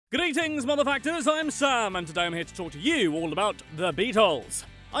Greetings, Motherfactors, I'm Sam, and today I'm here to talk to you all about the Beatles.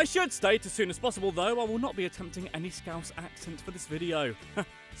 I should state as soon as possible, though, I will not be attempting any Scouse accent for this video.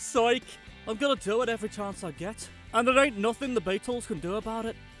 Psych! I'm gonna do it every chance I get, and there ain't nothing the Beatles can do about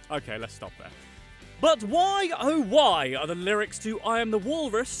it. Okay, let's stop there. But why, oh why, are the lyrics to I Am the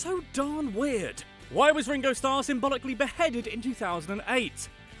Walrus so darn weird? Why was Ringo Starr symbolically beheaded in 2008?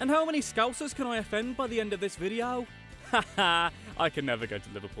 And how many Scousers can I offend by the end of this video? Haha, I can never go to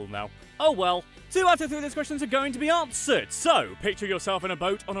Liverpool now. Oh well. 2 out of 3 of these questions are going to be answered. So, picture yourself in a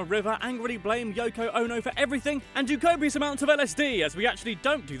boat on a river, angrily blame Yoko Ono for everything, and do copious amounts of LSD, as we actually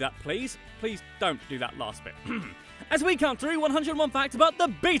don't do that, please. Please don't do that last bit. As we count through 101 facts about the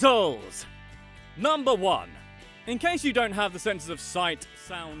Beatles. Number 1. In case you don't have the senses of sight,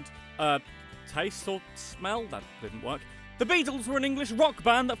 sound, taste or smell, that didn't work. The Beatles were an English rock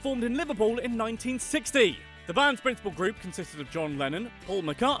band that formed in Liverpool in 1960. The band's principal group consisted of John Lennon, Paul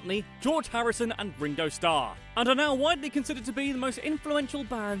McCartney, George Harrison and Ringo Starr, and are now widely considered to be the most influential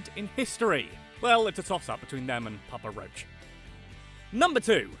band in history. Well, it's a toss-up between them and Papa Roach. Number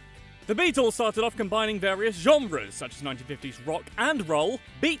 2. The Beatles started off combining various genres, such as 1950s rock and roll,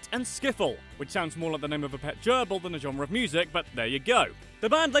 beat and skiffle, which sounds more like the name of a pet gerbil than a genre of music, but there you go. The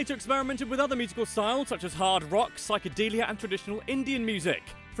band later experimented with other musical styles, such as hard rock, psychedelia and traditional Indian music,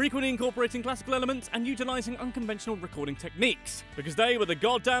 frequently incorporating classical elements and utilising unconventional recording techniques, because they were the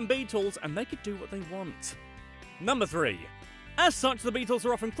goddamn Beatles and they could do what they want. Number 3. As such, the Beatles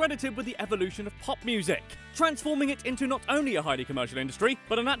are often credited with the evolution of pop music, transforming it into not only a highly commercial industry,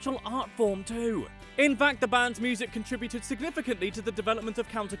 but an actual art form too. In fact, the band's music contributed significantly to the development of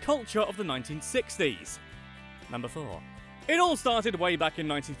counterculture of the 1960s. Number 4. It all started way back in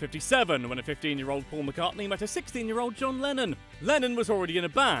 1957, when a 15-year-old Paul McCartney met a 16-year-old John Lennon. Lennon was already in a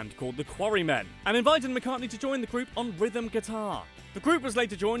band called the Quarrymen, and invited McCartney to join the group on rhythm guitar. The group was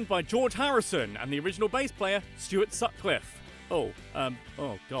later joined by George Harrison and the original bass player, Stuart Sutcliffe. Oh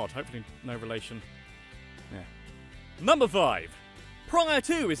god, hopefully no relation. Yeah. Number 5. Prior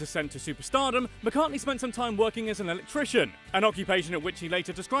to his ascent to superstardom, McCartney spent some time working as an electrician, an occupation at which he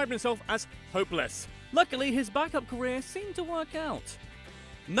later described himself as hopeless. Luckily, his backup career seemed to work out.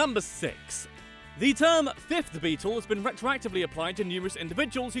 Number 6. The term Fifth Beatle has been retroactively applied to numerous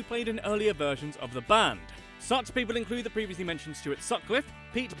individuals who played in earlier versions of the band. Such people include the previously mentioned Stuart Sutcliffe,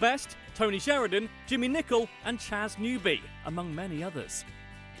 Pete Best, Tony Sheridan, Jimmy Nicol and Chas Newby, among many others.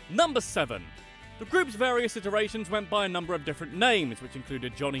 Number 7. The group's various iterations went by a number of different names, which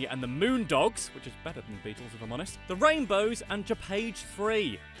included Johnny and the Moondogs, which is better than the Beatles if I'm honest, the Rainbows and Page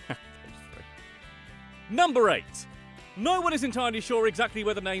 3. Number 8. No one is entirely sure exactly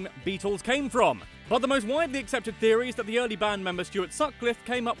where the name Beatles came from, but the most widely accepted theory is that the early band member Stuart Sutcliffe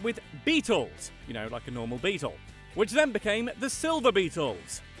came up with Beatles, you know, like a normal beetle, which then became the Silver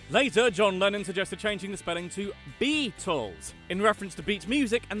Beatles. Later, John Lennon suggested changing the spelling to Beatles, in reference to beat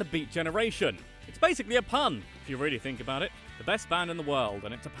music and the Beat Generation. It's basically a pun, if you really think about it. The best band in the world,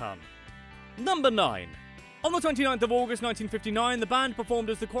 and it's a pun. Number 9. On the 29th of August 1959, the band performed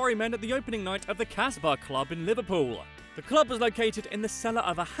as the Quarrymen at the opening night of the Casbah Club in Liverpool. The club was located in the cellar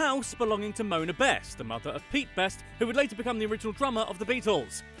of a house belonging to Mona Best, the mother of Pete Best, who would later become the original drummer of the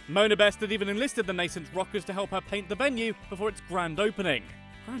Beatles. Mona Best had even enlisted the nascent rockers to help her paint the venue before its grand opening.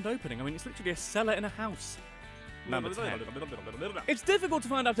 Grand opening? I mean, it's literally a cellar in a house. Number 10. It's difficult to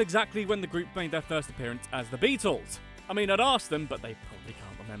find out exactly when the group made their first appearance as the Beatles. I mean, I'd ask them, but they probably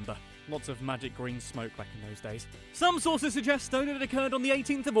can't remember. Lots of magic green smoke back in those days. Some sources suggest, though, that it occurred on the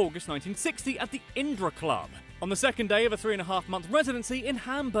 18th of August 1960 at the Indra Club, on the second day of a 3.5-month residency in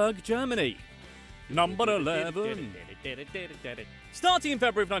Hamburg, Germany. Number 11. Starting in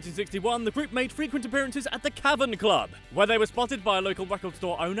February of 1961, the group made frequent appearances at the Cavern Club, where they were spotted by a local record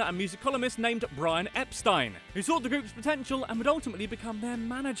store owner and music columnist named Brian Epstein, who saw the group's potential and would ultimately become their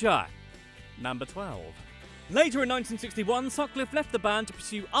manager. Number 12. Later in 1961, Sutcliffe left the band to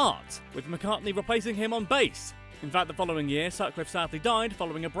pursue art, with McCartney replacing him on bass. In fact, the following year, Sutcliffe sadly died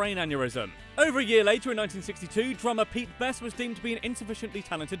following a brain aneurysm. Over a year later, in 1962, drummer Pete Best was deemed to be an insufficiently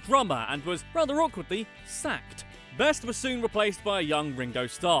talented drummer and was, rather awkwardly, sacked. Best was soon replaced by a young Ringo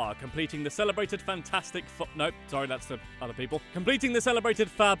Starr, completing the celebrated completing the celebrated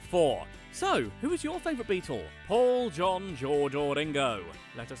Fab Four. So, who is your favourite Beatle? Paul, John, George or Ringo?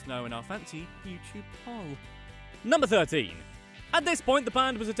 Let us know in our fancy YouTube poll. Number 13. At this point, the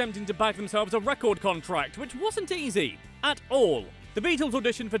band was attempting to bag themselves a record contract, which wasn't easy at all. The Beatles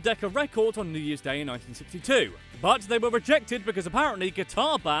auditioned for Decca Records on New Year's Day in 1962, but they were rejected because apparently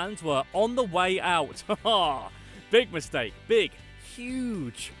guitar bands were on the way out. Haha! Big mistake. Big.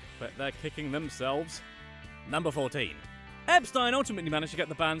 Huge. But they're kicking themselves. Number 14. Epstein ultimately managed to get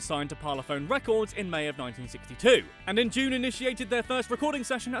the band signed to Parlophone Records in May of 1962, and in June initiated their first recording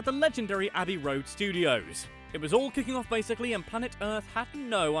session at the legendary Abbey Road Studios. It was all kicking off basically, and planet Earth had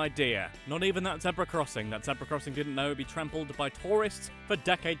no idea. Not even that zebra crossing. That zebra crossing didn't know it would be trampled by tourists for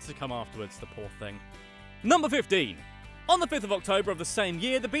decades to come afterwards, the poor thing. Number 15. On the 5th of October of the same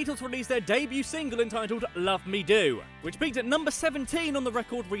year, the Beatles released their debut single entitled Love Me Do, which peaked at number 17 on the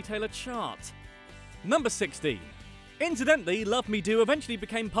record retailer chart. Number 16. Incidentally, Love Me Do eventually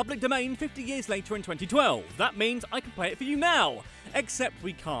became public domain 50 years later in 2012. That means I can play it for you now. Except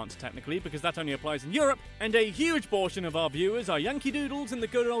we can't, technically, because that only applies in Europe, and a huge portion of our viewers are Yankee Doodles in the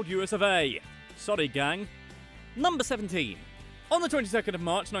good old US of A. Sorry, gang. Number 17. On the 22nd of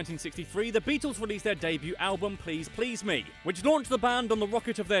March 1963, the Beatles released their debut album Please Please Me, which launched the band on the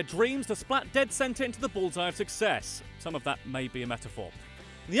rocket of their dreams to splat dead centre into the bullseye of success. Some of that may be a metaphor.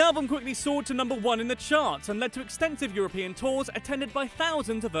 The album quickly soared to number 1 in the charts and led to extensive European tours attended by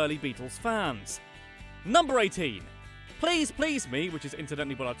thousands of early Beatles fans. Number 18. Please Please Me, which is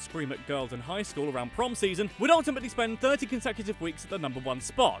incidentally what I'd scream at girls in high school around prom season, would ultimately spend 30 consecutive weeks at the number 1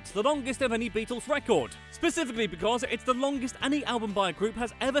 spot, the longest of any Beatles record, specifically because it's the longest any album by a group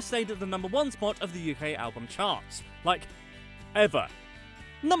has ever stayed at the number 1 spot of the UK album charts. Like, ever.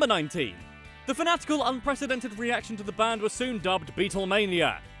 Number 19. The fanatical, unprecedented reaction to the band was soon dubbed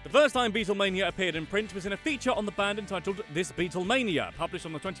Beatlemania. The first time Beatlemania appeared in print was in a feature on the band entitled This Beatlemania, published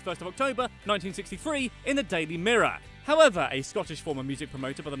on the 21st of October 1963 in the Daily Mirror. However, a Scottish former music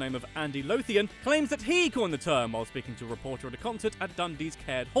promoter by the name of Andy Lothian claims that he coined the term while speaking to a reporter at a concert at Dundee's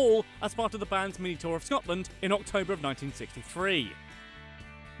Caird Hall as part of the band's mini tour of Scotland in October of 1963.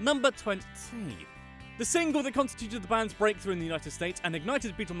 Number 20. The single that constituted the band's breakthrough in the United States and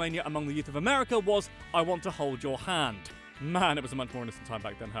ignited Beatlemania among the youth of America was I Want to Hold Your Hand. Man, it was a much more innocent time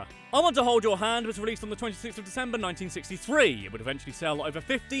back then, huh? I Want to Hold Your Hand was released on the 26th of December 1963. It would eventually sell over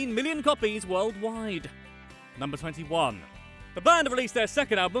 15 million copies worldwide. Number 21. The band released their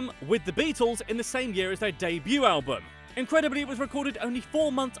second album, With the Beatles, in the same year as their debut album. Incredibly, it was recorded only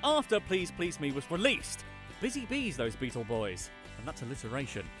 4 months after Please Please Me was released. Busy bees, those Beatle boys. And that's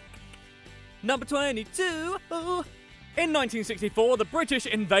alliteration. Number 22. In 1964, the British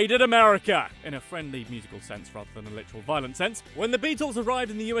invaded America, in a friendly musical sense rather than a literal violent sense, when the Beatles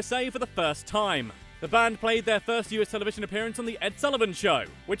arrived in the USA for the first time. The band played their first US television appearance on The Ed Sullivan Show,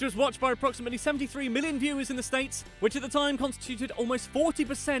 which was watched by approximately 73 million viewers in the States, which at the time constituted almost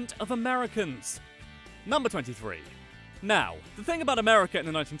 40% of Americans. Number 23. Now, the thing about America in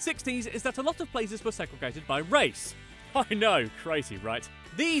the 1960s is that a lot of places were segregated by race. I know, crazy, right?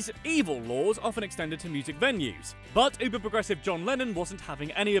 These evil laws often extended to music venues, but uber-progressive John Lennon wasn't having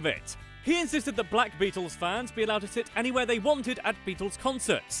any of it. He insisted that black Beatles fans be allowed to sit anywhere they wanted at Beatles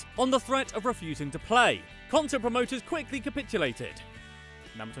concerts, on the threat of refusing to play. Concert promoters quickly capitulated.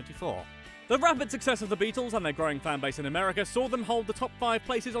 Number 24. The rapid success of the Beatles and their growing fan base in America saw them hold the top 5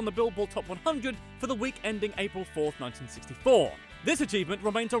 places on the Billboard Top 100 for the week ending April 4th, 1964. This achievement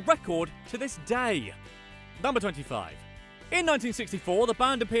remains a record to this day. Number 25. In 1964, the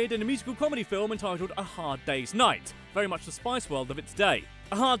band appeared in a musical comedy film entitled A Hard Day's Night, very much the Spice World of its day.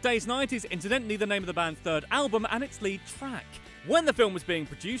 A Hard Day's Night is incidentally the name of the band's third album and its lead track. When the film was being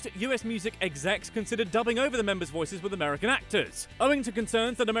produced, US music execs considered dubbing over the members' voices with American actors, owing to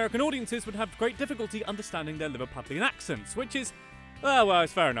concerns that American audiences would have great difficulty understanding their Liverpudlian accents, which is, well,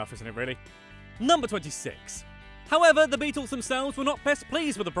 it's fair enough, isn't it, really? Number 26. However, the Beatles themselves were not best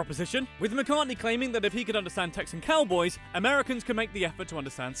pleased with the proposition, with McCartney claiming that if he could understand Texan cowboys, Americans could make the effort to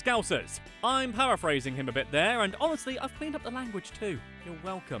understand Scousers. I'm paraphrasing him a bit there, and honestly, I've cleaned up the language too. You're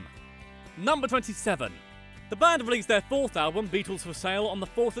welcome. Number 27. The band released their fourth album, Beatles for Sale, on the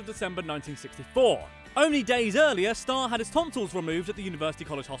 4th of December 1964. Only days earlier, Starr had his tonsils removed at the University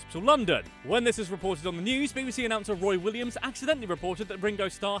College Hospital, London. When this was reported on the news, BBC announcer Roy Williams accidentally reported that Ringo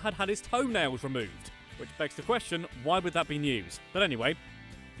Starr had had his toenails removed. Which begs the question, why would that be news? But anyway.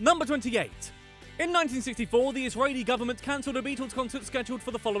 Number 28. In 1964, the Israeli government cancelled a Beatles concert scheduled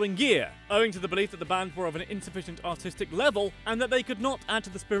for the following year, owing to the belief that the band were of an insufficient artistic level and that they could not add to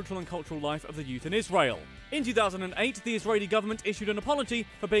the spiritual and cultural life of the youth in Israel. In 2008, the Israeli government issued an apology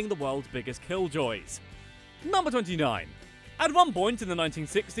for being the world's biggest killjoys. Number 29. At one point in the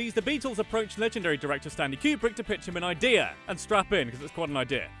 1960s, the Beatles approached legendary director Stanley Kubrick to pitch him an idea, and strap in because it's quite an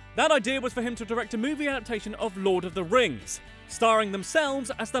idea. That idea was for him to direct a movie adaptation of Lord of the Rings, starring themselves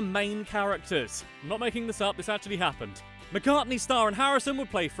as the main characters. I'm not making this up, this actually happened. McCartney, Starr and Harrison would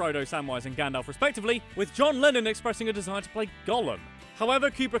play Frodo, Samwise and Gandalf respectively, with John Lennon expressing a desire to play Gollum.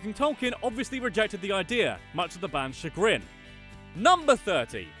 However, Kubrick and Tolkien obviously rejected the idea, much to the band's chagrin. Number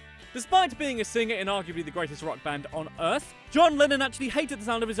 30. Despite being a singer in arguably the greatest rock band on Earth, John Lennon actually hated the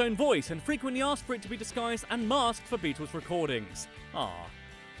sound of his own voice and frequently asked for it to be disguised and masked for Beatles recordings.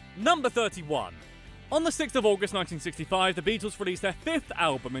 Number 31. On the 6th of August 1965, the Beatles released their 5th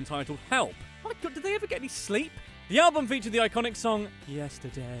album entitled Help. My God, did they ever get any sleep? The album featured the iconic song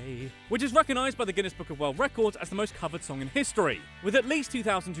Yesterday, which is recognised by the Guinness Book of World Records as the most covered song in history, with at least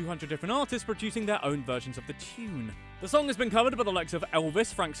 2,200 different artists producing their own versions of the tune. The song has been covered by the likes of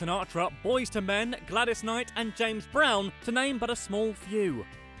Elvis, Frank Sinatra, Boyz II Men, Gladys Knight and James Brown, to name but a small few.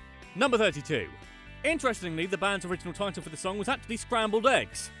 Number 32. Interestingly, the band's original title for the song was actually Scrambled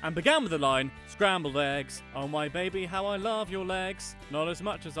Eggs, and began with the line, "Scrambled eggs, oh my baby, how I love your legs, not as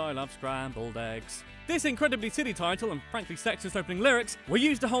much as I love scrambled eggs." This incredibly silly title and frankly sexist opening lyrics were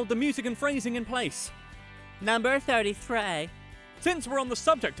used to hold the music and phrasing in place. Number 33. Since we're on the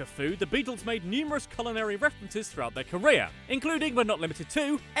subject of food, the Beatles made numerous culinary references throughout their career, including but not limited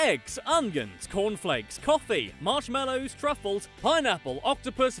to eggs, onions, cornflakes, coffee, marshmallows, truffles, pineapple,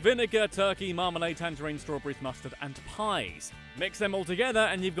 octopus, vinegar, turkey, marmalade, tangerine, strawberries, mustard, and pies. Mix them all together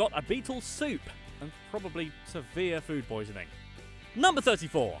and you've got a Beatles soup, and probably severe food poisoning. Number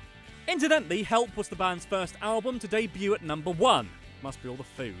 34. Incidentally, Help was the band's first album to debut at number 1. Must be all the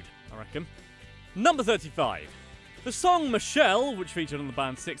food, I reckon. Number 35. The song Michelle, which featured on the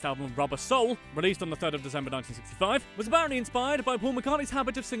band's 6th album Rubber Soul, released on the 3rd of December 1965, was apparently inspired by Paul McCartney's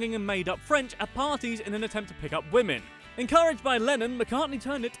habit of singing in made-up French at parties in an attempt to pick up women. Encouraged by Lennon, McCartney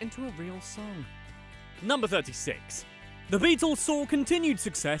turned it into a real song. Number 36. The Beatles saw continued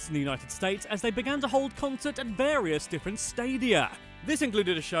success in the United States as they began to hold concerts at various different stadia. This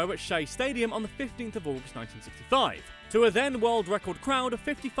included a show at Shea Stadium on the 15th of August 1965, to a then world record crowd of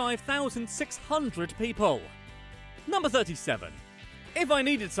 55,600 people. Number 37. If I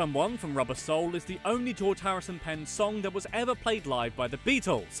Needed Someone from Rubber Soul is the only George Harrison penned song that was ever played live by the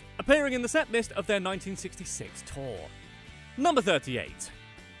Beatles, appearing in the setlist of their 1966 tour. Number 38.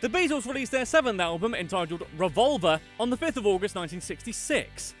 The Beatles released their 7th album entitled Revolver on the 5th of August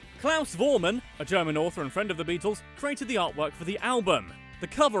 1966. Klaus Voormann, a German author and friend of the Beatles, created the artwork for the album. The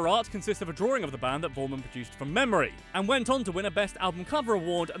cover art consists of a drawing of the band that Voormann produced from memory, and went on to win a Best Album Cover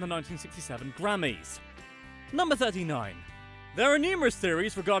award at the 1967 Grammys. Number 39. There are numerous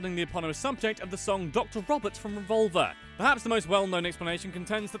theories regarding the eponymous subject of the song Dr. Roberts from Revolver. Perhaps the most well-known explanation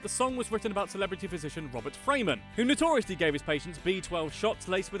contends that the song was written about celebrity physician Robert Freeman, who notoriously gave his patients B12 shots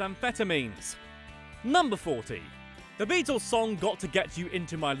laced with amphetamines. Number 40. The Beatles' song Got to Get You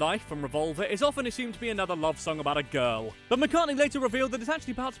Into My Life from Revolver is often assumed to be another love song about a girl, but McCartney later revealed that it's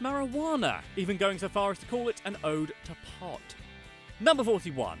actually about marijuana, even going so far as to call it an ode to pot. Number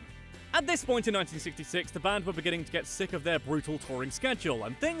 41. At this point in 1966, the band were beginning to get sick of their brutal touring schedule,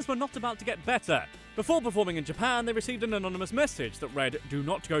 and things were not about to get better. Before performing in Japan, they received an anonymous message that read, "Do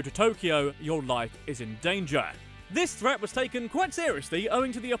not go to Tokyo, your life is in danger." This threat was taken quite seriously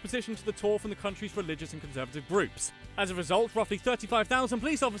owing to the opposition to the tour from the country's religious and conservative groups. As a result, roughly 35,000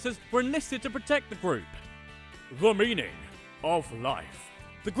 police officers were enlisted to protect the group. The meaning of life.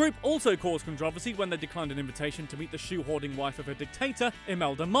 The group also caused controversy when they declined an invitation to meet the shoe-hoarding wife of a dictator,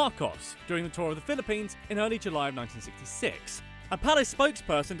 Imelda Marcos, during the tour of the Philippines in early July of 1966. A palace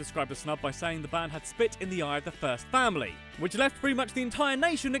spokesperson described the snub by saying the band had spit in the eye of the first family, which left pretty much the entire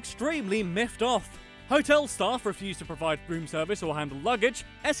nation extremely miffed off. Hotel staff refused to provide room service or handle luggage,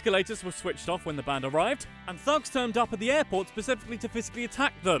 escalators were switched off when the band arrived, and thugs turned up at the airport specifically to physically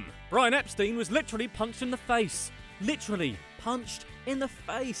attack them. Brian Epstein was literally punched in the face. Literally punched in the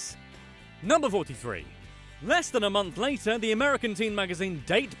face. Number 43. Less than a month later, the American teen magazine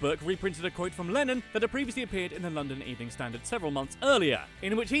Datebook reprinted a quote from Lennon that had previously appeared in the London Evening Standard several months earlier,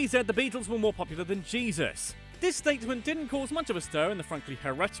 in which he said the Beatles were more popular than Jesus. This statement didn't cause much of a stir in the frankly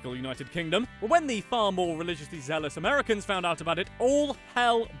heretical United Kingdom, but when the far more religiously zealous Americans found out about it, all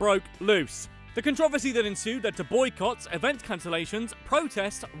hell broke loose. The controversy that ensued led to boycotts, event cancellations,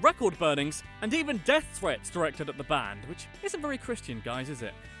 protests, record burnings, and even death threats directed at the band, which isn't very Christian, guys, is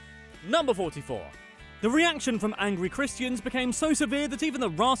it? Number 44. The reaction from angry Christians became so severe that even the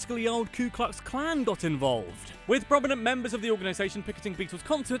rascally old Ku Klux Klan got involved, with prominent members of the organisation picketing Beatles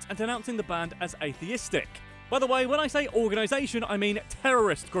concerts and denouncing the band as atheistic. By the way, when I say organisation, I mean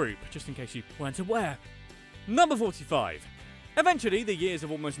terrorist group, just in case you weren't aware. Number 45. Eventually, the years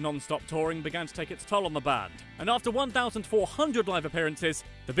of almost non-stop touring began to take its toll on the band, and after 1,400 live appearances,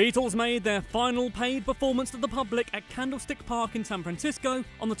 the Beatles made their final paid performance to the public at Candlestick Park in San Francisco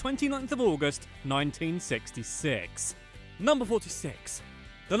on the 29th of August, 1966. Number 46.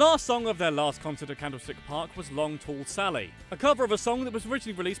 The last song of their last concert at Candlestick Park was Long Tall Sally, a cover of a song that was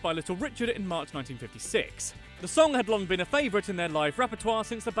originally released by Little Richard in March 1956. The song had long been a favourite in their live repertoire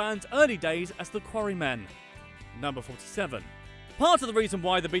since the band's early days as the Quarrymen. Number 47. Part of the reason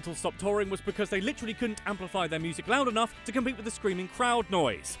why the Beatles stopped touring was because they literally couldn't amplify their music loud enough to compete with the screaming crowd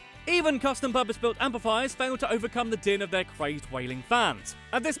noise. Even custom purpose-built amplifiers failed to overcome the din of their crazed wailing fans.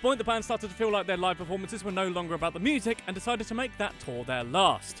 At this point, the band started to feel like their live performances were no longer about the music and decided to make that tour their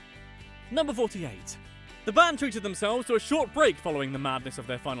last. Number 48. The band treated themselves to a short break following the madness of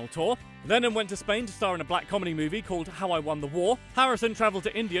their final tour. Lennon went to Spain to star in a black comedy movie called How I Won the War. Harrison travelled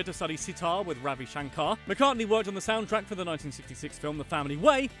to India to study sitar with Ravi Shankar. McCartney worked on the soundtrack for the 1966 film The Family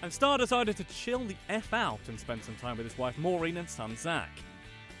Way, and Starr decided to chill the F out and spend some time with his wife Maureen and son Zach.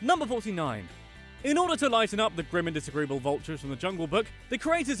 Number 49. In order to lighten up the grim and disagreeable vultures from the Jungle Book, the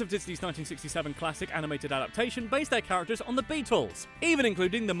creators of Disney's 1967 classic animated adaptation based their characters on the Beatles, even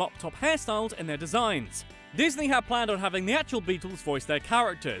including the mop-top hairstyles in their designs. Disney had planned on having the actual Beatles voice their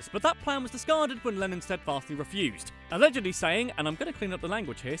characters, but that plan was discarded when Lennon steadfastly refused, allegedly saying, and I'm going to clean up the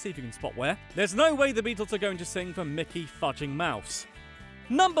language here, see if you can spot where, there's no way the Beatles are going to sing for Mickey Fudging Mouse.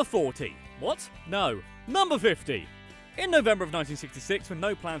 Number 40. What? No. Number 50. In November of 1966, with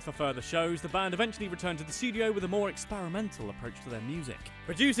no plans for further shows, the band eventually returned to the studio with a more experimental approach to their music,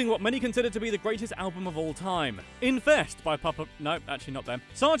 producing what many consider to be the greatest album of all time, Infest by no, actually not them,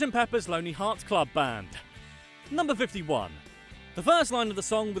 Sgt. Pepper's Lonely Hearts Club Band. Number 51. The first line of the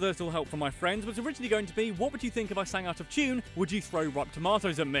song, With a Little Help from My Friends, was originally going to be, what would you think if I sang out of tune, would you throw ripe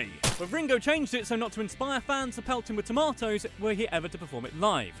tomatoes at me? But Ringo changed it so not to inspire fans to pelt him with tomatoes were he ever to perform it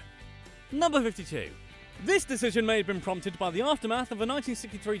live. Number 52. This decision may have been prompted by the aftermath of a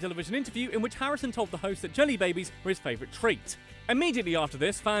 1963 television interview in which Harrison told the host that Jelly Babies were his favourite treat. Immediately after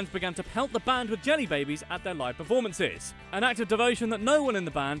this, fans began to pelt the band with Jelly Babies at their live performances, an act of devotion that no one in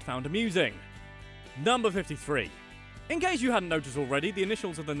the band found amusing. Number 53. In case you hadn't noticed already, the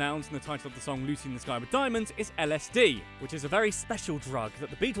initials of the nouns in the title of the song Lucy in the Sky with Diamonds is LSD, which is a very special drug that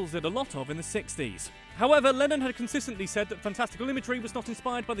the Beatles did a lot of in the 60s. However, Lennon had consistently said that fantastical imagery was not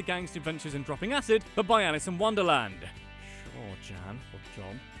inspired by the gang's adventures in dropping acid, but by Alice in Wonderland. Sure, Jan, or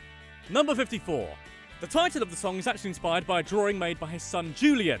John. Number 54. The title of the song is actually inspired by a drawing made by his son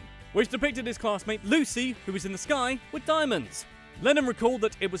Julian, which depicted his classmate Lucy, who was in the sky with diamonds. Lennon recalled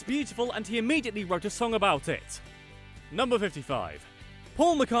that it was beautiful and he immediately wrote a song about it. Number 55.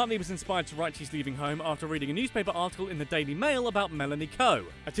 Paul McCartney was inspired to write She's Leaving Home after reading a newspaper article in the Daily Mail about Melanie Coe,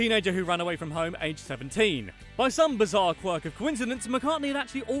 a teenager who ran away from home aged 17. By some bizarre quirk of coincidence, McCartney had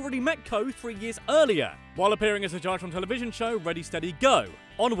actually already met Coe 3 years earlier, while appearing as a judge on television show Ready Steady Go,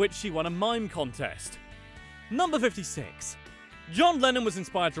 on which she won a mime contest. Number 56. John Lennon was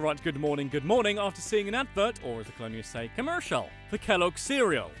inspired to write Good Morning after seeing an advert, or as the colonialists say, commercial, for Kellogg's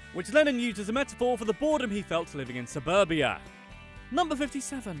cereal, which Lennon used as a metaphor for the boredom he felt living in suburbia. Number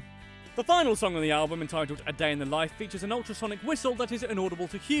 57. The final song on the album, entitled A Day in the Life, features an ultrasonic whistle that is inaudible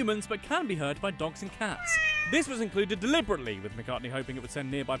to humans but can be heard by dogs and cats. This was included deliberately, with McCartney hoping it would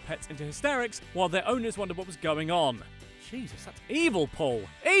send nearby pets into hysterics, while their owners wondered what was going on. Jesus, that's evil, Paul.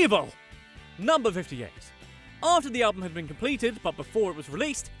 Evil! Number 58. After the album had been completed, but before it was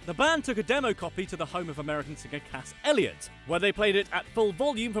released, the band took a demo copy to the home of American singer Cass Elliot, where they played it at full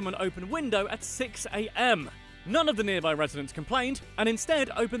volume from an open window at 6 a.m. None of the nearby residents complained, and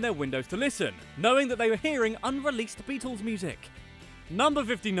instead opened their windows to listen, knowing that they were hearing unreleased Beatles music. Number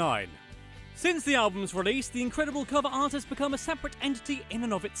 59. Since the album's release, the incredible cover art has become a separate entity in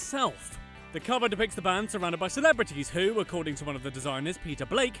and of itself. The cover depicts the band surrounded by celebrities who, according to one of the designers, Peter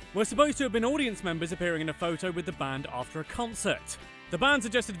Blake, were supposed to have been audience members appearing in a photo with the band after a concert. The band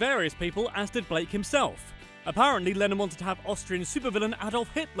suggested various people, as did Blake himself. Apparently, Lennon wanted to have Austrian supervillain Adolf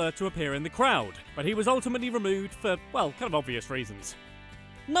Hitler to appear in the crowd, but he was ultimately removed for, well, kind of obvious reasons.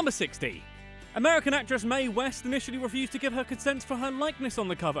 Number 60. American actress Mae West initially refused to give her consent for her likeness on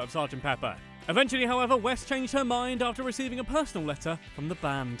the cover of Sgt. Pepper. Eventually, however, West changed her mind after receiving a personal letter from the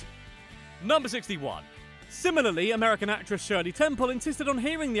band. Number 61. Similarly, American actress Shirley Temple insisted on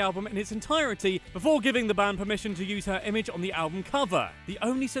hearing the album in its entirety before giving the band permission to use her image on the album cover, the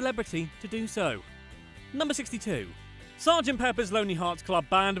only celebrity to do so. Number 62. Sgt. Pepper's Lonely Hearts Club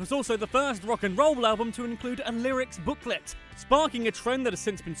Band was also the first rock and roll album to include a lyrics booklet, sparking a trend that has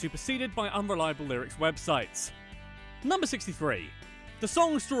since been superseded by unreliable lyrics websites. Number 63. The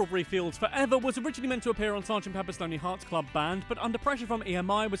song Strawberry Fields Forever was originally meant to appear on Sgt. Pepper's Lonely Hearts Club Band, but under pressure from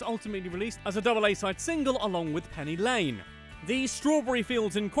EMI was ultimately released as a double A-side single along with Penny Lane. The Strawberry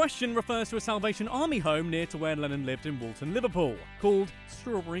Fields in question refers to a Salvation Army home near to where Lennon lived in Walton, Liverpool, called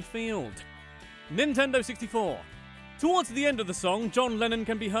Strawberry Field. Nintendo 64. Towards the end of the song, John Lennon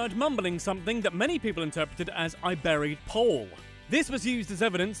can be heard mumbling something that many people interpreted as "I buried Paul." This was used as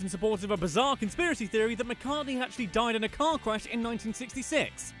evidence in support of a bizarre conspiracy theory that McCartney actually died in a car crash in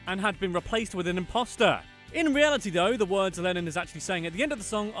 1966 and had been replaced with an imposter. In reality though, the words Lennon is actually saying at the end of the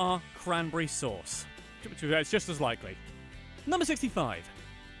song are "cranberry sauce." It's just as likely. Number 65.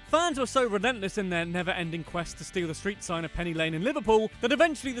 Fans were so relentless in their never-ending quest to steal the street sign of Penny Lane in Liverpool that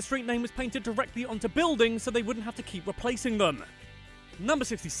eventually the street name was painted directly onto buildings so they wouldn't have to keep replacing them. Number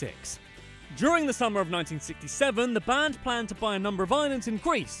 66. During the summer of 1967, the band planned to buy a number of islands in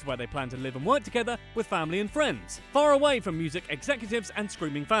Greece where they planned to live and work together with family and friends, far away from music executives and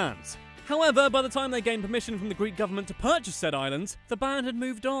screaming fans. However, by the time they gained permission from the Greek government to purchase said islands, the band had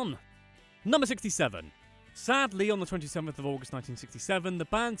moved on. Number 67. Sadly, on the 27th of August 1967, the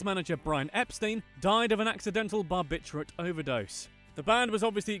band's manager Brian Epstein died of an accidental barbiturate overdose. The band was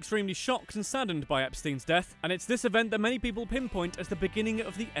obviously extremely shocked and saddened by Epstein's death, and it's this event that many people pinpoint as the beginning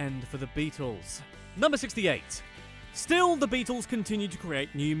of the end for the Beatles. Number 68. Still, the Beatles continued to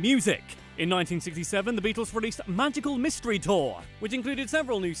create new music. In 1967, the Beatles released Magical Mystery Tour, which included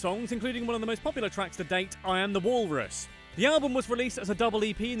several new songs, including one of the most popular tracks to date, I Am the Walrus. The album was released as a double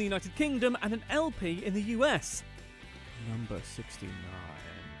EP in the United Kingdom and an LP in the US. Number 69.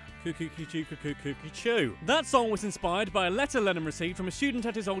 Cuckoo. That song was inspired by a letter Lennon received from a student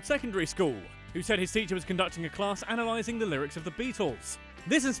at his old secondary school, who said his teacher was conducting a class analysing the lyrics of the Beatles.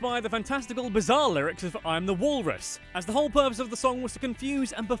 This inspired the fantastical, bizarre lyrics of I'm the Walrus, as the whole purpose of the song was to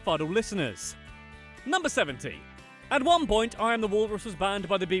confuse and befuddle listeners. Number 70. At one point, I Am the Walrus was banned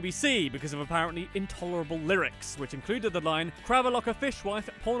by the BBC because of apparently intolerable lyrics, which included the line, "Crab a like a fishwife,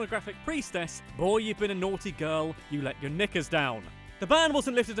 pornographic priestess, boy you've been a naughty girl, you let your knickers down." The ban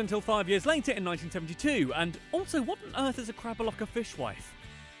wasn't lifted until 5 years later in 1972, and also what on earth is a crab a like a fishwife?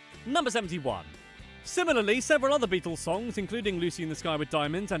 Number 71. Similarly, several other Beatles songs, including Lucy in the Sky with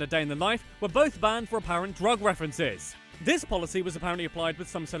Diamonds and A Day in the Life, were both banned for apparent drug references. This policy was apparently applied with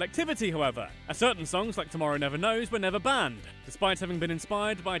some selectivity, however, as certain songs like Tomorrow Never Knows were never banned, despite having been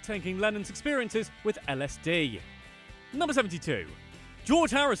inspired by taking Lennon's experiences with LSD. Number 72.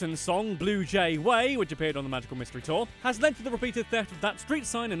 George Harrison's song Blue Jay Way, which appeared on the Magical Mystery Tour, has led to the repeated theft of that street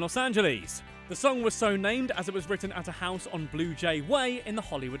sign in Los Angeles. The song was so named as it was written at a house on Blue Jay Way in the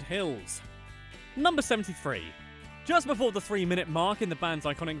Hollywood Hills. Number 73. Just before the 3-minute mark in the band's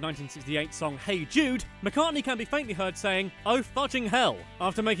iconic 1968 song Hey Jude, McCartney can be faintly heard saying, "Oh fudging hell,"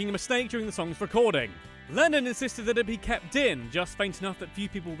 after making a mistake during the song's recording. Lennon insisted that it be kept in, just faint enough that few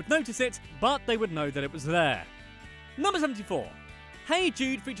people would notice it, but they would know that it was there. Number 74. Hey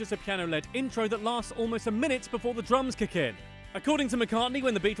Jude features a piano-led intro that lasts almost a minute before the drums kick in. According to McCartney,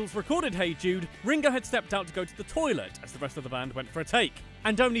 when the Beatles recorded Hey Jude, Ringo had stepped out to go to the toilet as the rest of the band went for a take,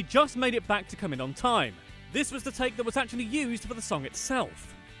 and only just made it back to come in on time. This was the take that was actually used for the song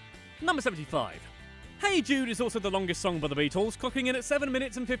itself. Number 75. Hey Jude is also the longest song by the Beatles, clocking in at 7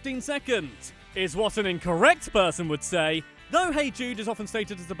 minutes and 15 seconds. Is what an incorrect person would say. Though Hey Jude is often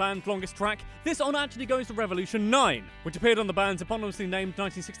stated as the band's longest track, this honour actually goes to Revolution 9, which appeared on the band's eponymously named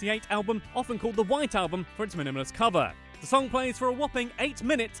 1968 album, often called the White Album for its minimalist cover. The song plays for a whopping 8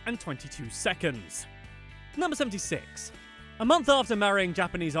 minutes and 22 seconds. Number 76. A month after marrying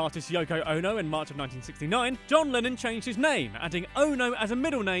Japanese artist Yoko Ono in March of 1969, John Lennon changed his name, adding Ono as a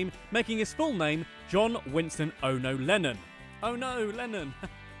middle name, making his full name John Winston Ono Lennon. Oh no, Lennon.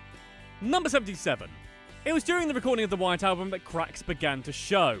 Number 77. It was during the recording of the White Album that cracks began to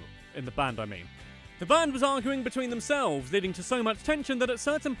show. In the band, I mean. The band was arguing between themselves, leading to so much tension that at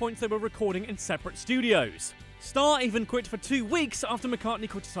certain points they were recording in separate studios. Starr even quit for 2 weeks after McCartney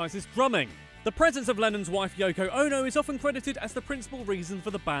criticised his drumming. The presence of Lennon's wife Yoko Ono is often credited as the principal reason for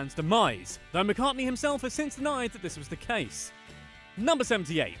the band's demise, though McCartney himself has since denied that this was the case. Number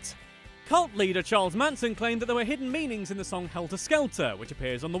 78. Cult leader Charles Manson claimed that there were hidden meanings in the song Helter Skelter, which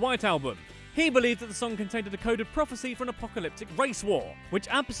appears on the White Album. He believed that the song contained a decoded prophecy for an apocalyptic race war, which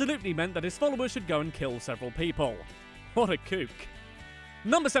absolutely meant that his followers should go and kill several people. What a kook.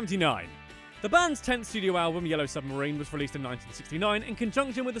 Number 79. The band's 10th studio album, Yellow Submarine, was released in 1969 in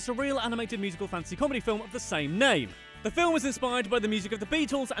conjunction with the surreal animated musical fantasy comedy film of the same name. The film was inspired by the music of the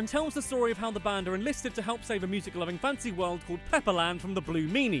Beatles and tells the story of how the band are enlisted to help save a music-loving fantasy world called Pepperland from the Blue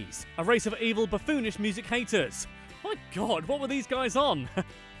Meanies, a race of evil, buffoonish music haters. My god, what were these guys on?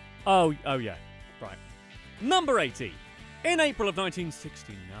 Oh yeah, right. Number 80. In April of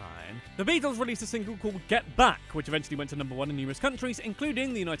 1969, the Beatles released a single called Get Back, which eventually went to #1 in numerous countries,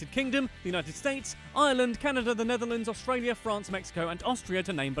 including the United Kingdom, the United States, Ireland, Canada, the Netherlands, Australia, France, Mexico, and Austria,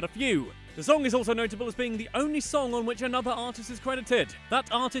 to name but a few. The song is also notable as being the only song on which another artist is credited.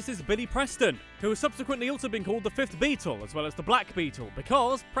 That artist is Billy Preston, who has subsequently also been called the fifth Beatle, as well as the Black Beatle,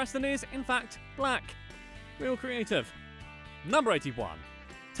 because Preston is, in fact, black. Real creative. Number 81.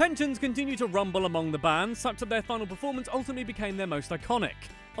 Tensions continue to rumble among the band, such that their final performance ultimately became their most iconic.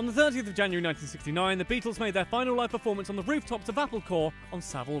 On the 30th of January 1969, the Beatles made their final live performance on the rooftops of Applecore on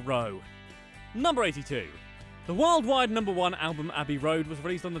Savile Row. Number 82. The worldwide #1 album Abbey Road was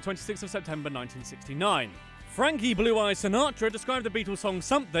released on the 26th of September 1969. Frankie Blue Eyes Sinatra described the Beatles song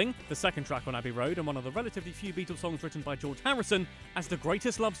Something, the second track on Abbey Road and one of the relatively few Beatles songs written by George Harrison, as the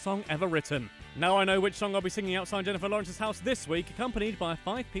greatest love song ever written. Now I know which song I'll be singing outside Jennifer Lawrence's house this week, accompanied by a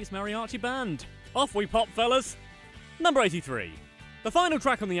 5-piece mariachi band. Off we pop, fellas! Number 83. The final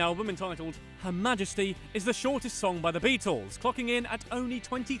track on the album, entitled Her Majesty, is the shortest song by the Beatles, clocking in at only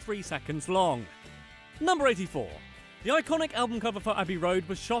 23 seconds long. Number 84. The iconic album cover for Abbey Road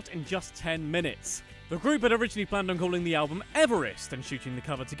was shot in just 10 minutes. The group had originally planned on calling the album Everest and shooting the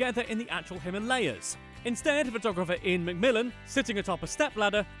cover together in the actual Himalayas. Instead, photographer Ian McMillan, sitting atop a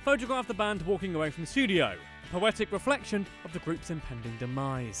stepladder, photographed the band walking away from the studio, a poetic reflection of the group's impending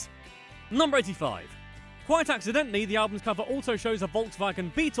demise. Number 85. Quite accidentally, the album's cover also shows a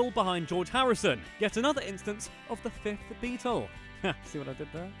Volkswagen Beetle behind George Harrison, yet another instance of the fifth Beatle. See what I did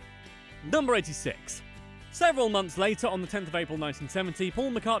there? Number 86. Several months later, on the 10th of April 1970,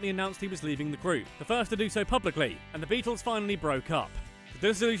 Paul McCartney announced he was leaving the group, the first to do so publicly, and the Beatles finally broke up. The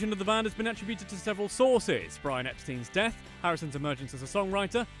dissolution of the band has been attributed to several sources: Brian Epstein's death, Harrison's emergence as a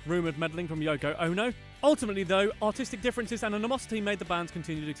songwriter, rumoured meddling from Yoko Ono. Ultimately, though, artistic differences and animosity made the band's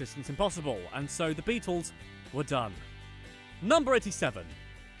continued existence impossible, and so the Beatles were done. Number 87.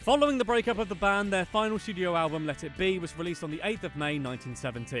 Following the breakup of the band, their final studio album, Let It Be, was released on the 8th of May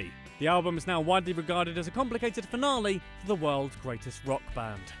 1970. The album is now widely regarded as a complicated finale to the world's greatest rock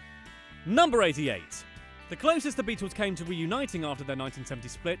band. Number 88. The closest the Beatles came to reuniting after their 1970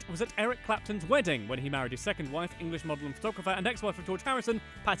 split was at Eric Clapton's wedding, when he married his second wife, English model and photographer and ex-wife of George Harrison,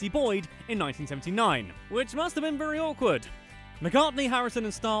 Pattie Boyd, in 1979, which must have been very awkward. McCartney, Harrison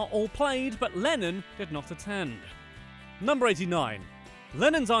and Starr all played, but Lennon did not attend. Number 89.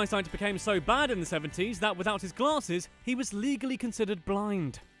 Lennon's eyesight became so bad in the 70s that without his glasses, he was legally considered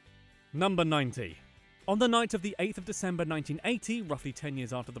blind. Number 90. On the night of the 8th of December 1980, roughly 10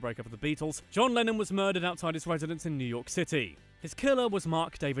 years after the breakup of the Beatles, John Lennon was murdered outside his residence in New York City. His killer was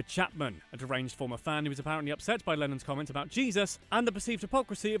Mark David Chapman, a deranged former fan who was apparently upset by Lennon's comments about Jesus and the perceived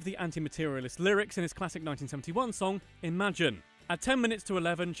hypocrisy of the anti-materialist lyrics in his classic 1971 song, Imagine. At 10 minutes to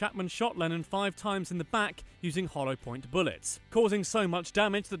 11, Chapman shot Lennon 5 times in the back using hollow point bullets, causing so much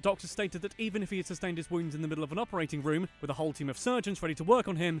damage that doctors stated that even if he had sustained his wounds in the middle of an operating room with a whole team of surgeons ready to work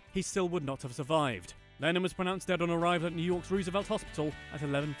on him, he still would not have survived. Lennon was pronounced dead on arrival at New York's Roosevelt Hospital at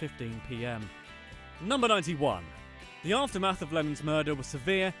 11:15 p.m. Number 91. The aftermath of Lennon's murder was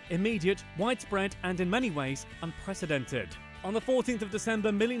severe, immediate, widespread, and in many ways unprecedented. On the 14th of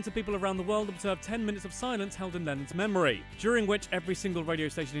December, millions of people around the world observed 10 minutes of silence held in Lennon's memory, during which every single radio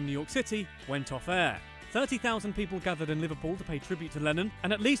station in New York City went off air. 30,000 people gathered in Liverpool to pay tribute to Lennon,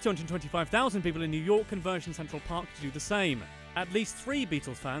 and at least 225,000 people in New York converged in Central Park to do the same. At least 3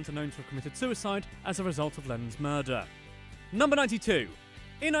 Beatles fans are known to have committed suicide as a result of Lennon's murder. Number 92.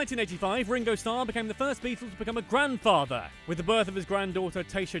 In 1985, Ringo Starr became the first Beatle to become a grandfather, with the birth of his granddaughter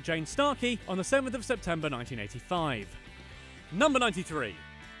Tasha Jane Starkey on the 7th of September 1985. Number 93.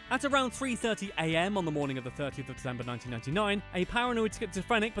 At around 3:30 a.m. on the morning of the 30th of December 1999, a paranoid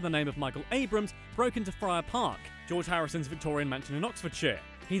schizophrenic by the name of Michael Abrams broke into Friar Park, George Harrison's Victorian mansion in Oxfordshire.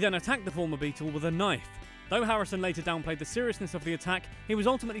 He then attacked the former Beatle with a knife. Though Harrison later downplayed the seriousness of the attack, he was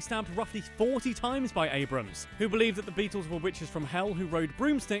ultimately stabbed roughly 40 times by Abrams, who believed that the Beatles were witches from hell who rode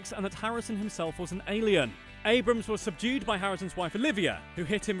broomsticks and that Harrison himself was an alien. Abrams was subdued by Harrison's wife Olivia, who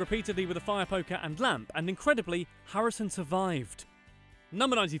hit him repeatedly with a fire poker and lamp, and incredibly, Harrison survived.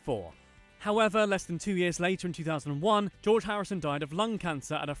 Number 94. However, less than 2 years later in 2001, George Harrison died of lung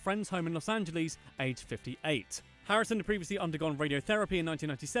cancer at a friend's home in Los Angeles, aged 58. Harrison had previously undergone radiotherapy in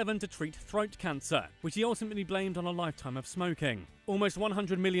 1997 to treat throat cancer, which he ultimately blamed on a lifetime of smoking. Almost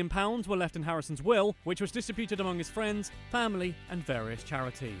 £100 million were left in Harrison's will, which was distributed among his friends, family, and various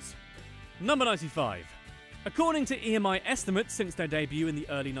charities. Number 95. According to EMI estimates, since their debut in the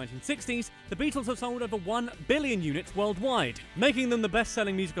early 1960s, the Beatles have sold over 1 billion units worldwide, making them the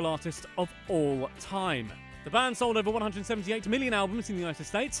best-selling musical artists of all time. The band sold over 178 million albums in the United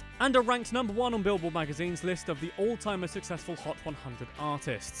States and are ranked number 1 on Billboard magazine's list of the all-time most successful Hot 100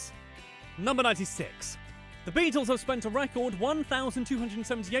 artists. Number 96. The Beatles have spent a record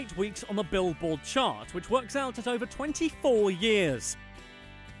 1,278 weeks on the Billboard chart, which works out at over 24 years.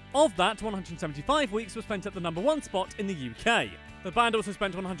 Of that, 175 weeks were spent at the number 1 spot in the UK. The band also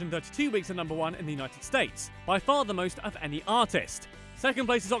spent 132 weeks at number 1 in the United States, by far the most of any artist. Second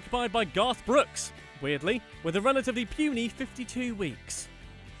place is occupied by Garth Brooks, weirdly, with a relatively puny 52 weeks.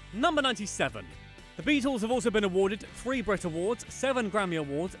 Number 97. The Beatles have also been awarded 3 Brit Awards, 7 Grammy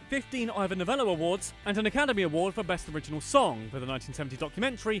Awards, 15 Ivor Novello Awards, and an Academy Award for Best Original Song for the 1970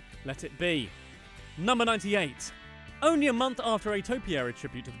 documentary Let It Be. Number 98. Only a month after a topiary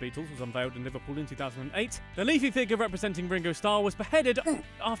tribute to the Beatles was unveiled in Liverpool in 2008, the leafy figure representing Ringo Starr was beheaded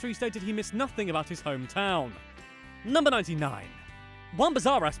after he stated he missed nothing about his hometown. Number 99. One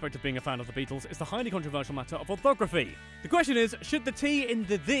bizarre aspect of being a fan of the Beatles is the highly controversial matter of orthography. The question is, should the T in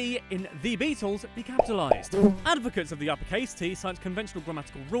the Beatles be capitalised? Advocates of the uppercase T cite conventional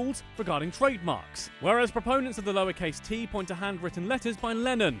grammatical rules regarding trademarks, whereas proponents of the lowercase t point to handwritten letters by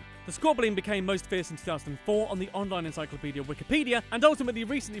Lennon. The squabbling became most fierce in 2004 on the online encyclopedia Wikipedia, and ultimately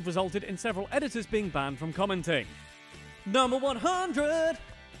recently resulted in several editors being banned from commenting. Number 100,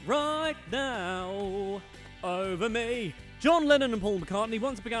 right now, over me. John Lennon and Paul McCartney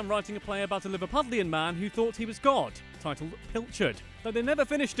once began writing a play about a Liverpudlian man who thought he was God, titled Pilchard, though they never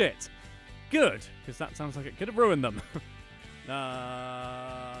finished it. Good, because that sounds like it could have ruined them.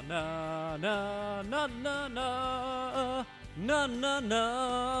 Na na na na na na na na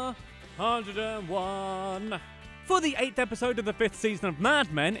na 101. For the 8th episode of the 5th season of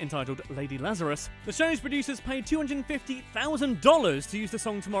Mad Men, entitled Lady Lazarus, the show's producers paid $250,000 to use the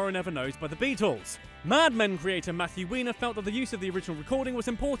song Tomorrow Never Knows by the Beatles. Mad Men creator Matthew Weiner felt that the use of the original recording was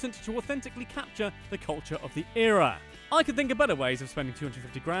important to authentically capture the culture of the era. I could think of better ways of spending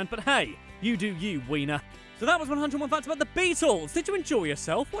 $250,000, but hey, you do you, Weiner. So that was 101 Facts About The Beatles! Did you enjoy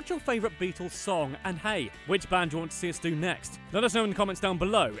yourself? What's your favourite Beatles song? And hey, which band do you want to see us do next? Let us know in the comments down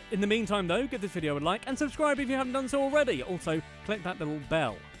below. In the meantime though, give this video a like and subscribe if you haven't done so already. Also, click that little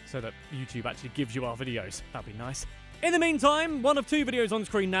bell so that YouTube actually gives you our videos. That'd be nice. In the meantime, one of 2 videos on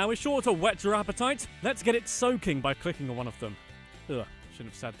screen now is sure to whet your appetite. Let's get it soaking by clicking on one of them. Ugh, shouldn't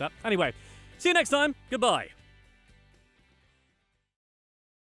have said that. Anyway, see you next time. Goodbye.